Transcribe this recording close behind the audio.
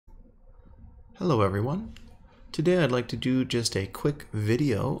Hello everyone. Today I'd like to do just a quick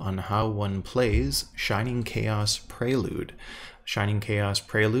video on how one plays Shining Chaos Prelude. Shining Chaos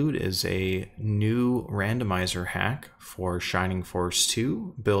Prelude is a new randomizer hack for Shining Force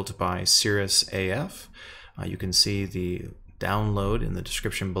 2 built by Cirrus AF. You can see the download in the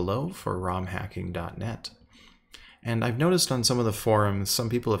description below for romhacking.net. And I've noticed on some of the forums, some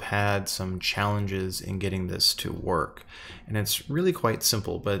people have had some challenges in getting this to work. And it's really quite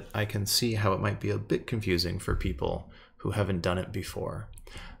simple, but I can see how it might be a bit confusing for people who haven't done it before.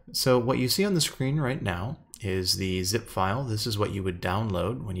 So what you see on the screen right now is the zip file. This is what you would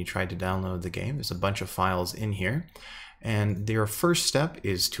download when you tried to download the game. There's a bunch of files in here. And your first step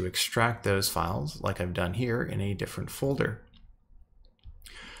is to extract those files, like I've done here, in a different folder.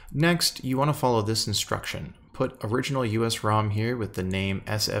 Next, you want to follow this instruction. Put original US ROM here with the name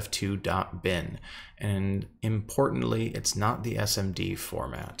sf2.bin, and importantly, it's not the SMD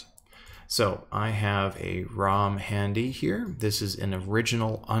format. So I have a ROM handy here. This is an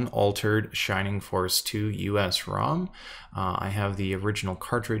original unaltered Shining Force 2 US ROM. I have the original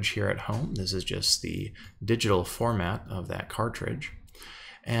cartridge here at home. This is just the digital format of that cartridge.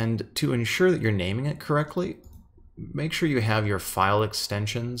 And to ensure that you're naming it correctly, make sure you have your file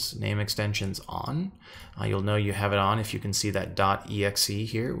extensions, name extensions on. You'll know you have it on if you can see that .exe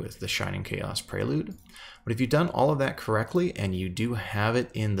here with the Shining Chaos Prelude. But if you've done all of that correctly and you do have it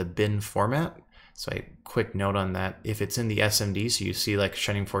in the bin format, so a quick note on that, if it's in the SMD, so you see like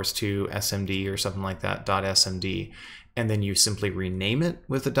Shining Force 2 SMD or something like that, .smd, and then you simply rename it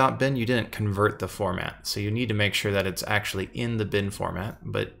with the .bin, you didn't convert the format. So you need to make sure that it's actually in the bin format.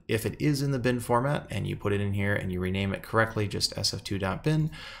 But if it is in the bin format and you put it in here and you rename it correctly, just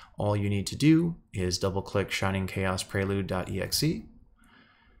sf2.bin, all you need to do is double click Shining Chaos Prelude.exe,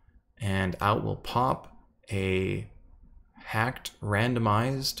 and out will pop a hacked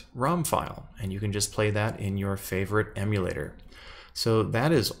randomized ROM file, and you can just play that in your favorite emulator. So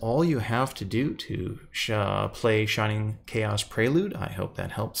that is all you have to do to play Shining Chaos Prelude. I hope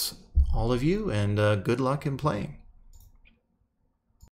that helps all of you, and good luck in playing.